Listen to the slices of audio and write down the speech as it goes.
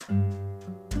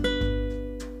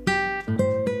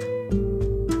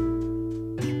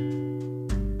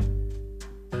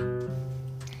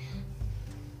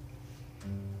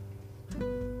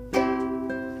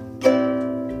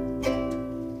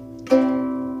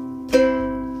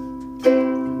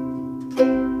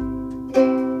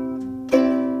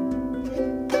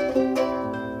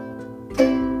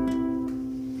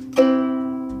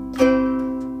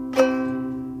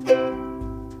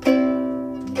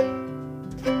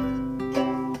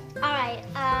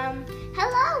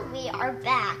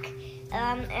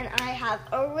and I have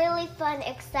a really fun,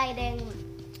 exciting,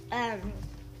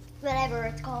 whatever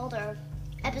it's called, or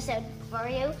episode for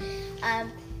you.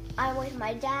 I'm with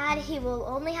my dad. He will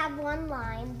only have one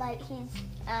line, but he's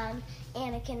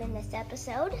Anakin in this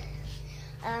episode.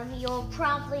 You'll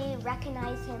probably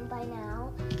recognize him by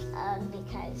now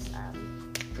because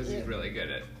he's really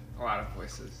good at a lot of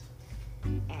voices.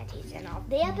 And he's in all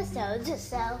the episodes.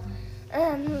 So,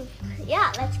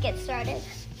 yeah, let's get started.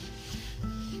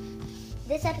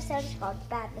 This episode is called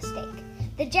Bad Mistake.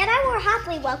 The Jedi were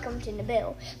happily welcomed to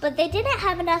Naboo, but they didn't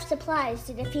have enough supplies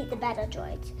to defeat the battle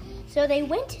droids. So they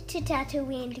went to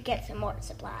Tatooine to get some more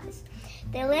supplies.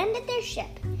 They landed their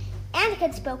ship.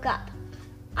 Anakin spoke up.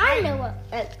 I know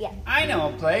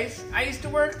a place. I used to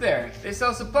work there. They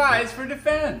sell supplies for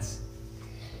defense.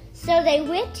 So they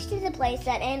went to the place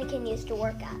that Anakin used to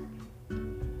work at.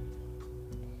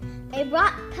 They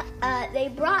bought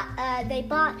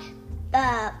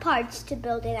parts to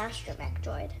build an astromech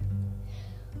droid.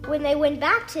 When they went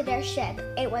back to their ship,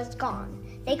 it was gone.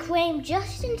 They came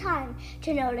just in time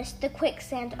to notice the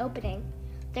quicksand opening.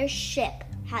 Their ship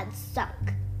had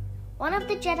sunk. One of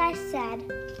the Jedi said,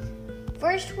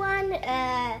 First one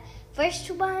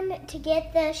to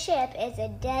get the ship is a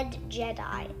dead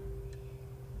Jedi."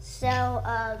 So,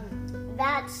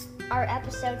 that's our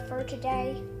episode for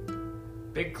today.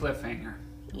 Big cliffhanger.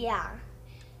 Yeah.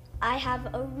 I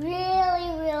have a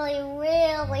really, really,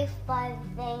 really fun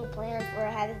thing planned for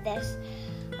ahead of this.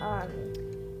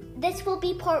 This will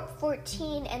be part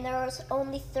 14, and there's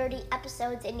only 30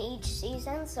 episodes in each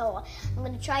season, so I'm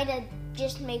going to try to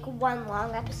just make one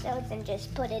long episode and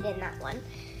just put it in that one.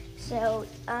 So,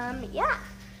 yeah.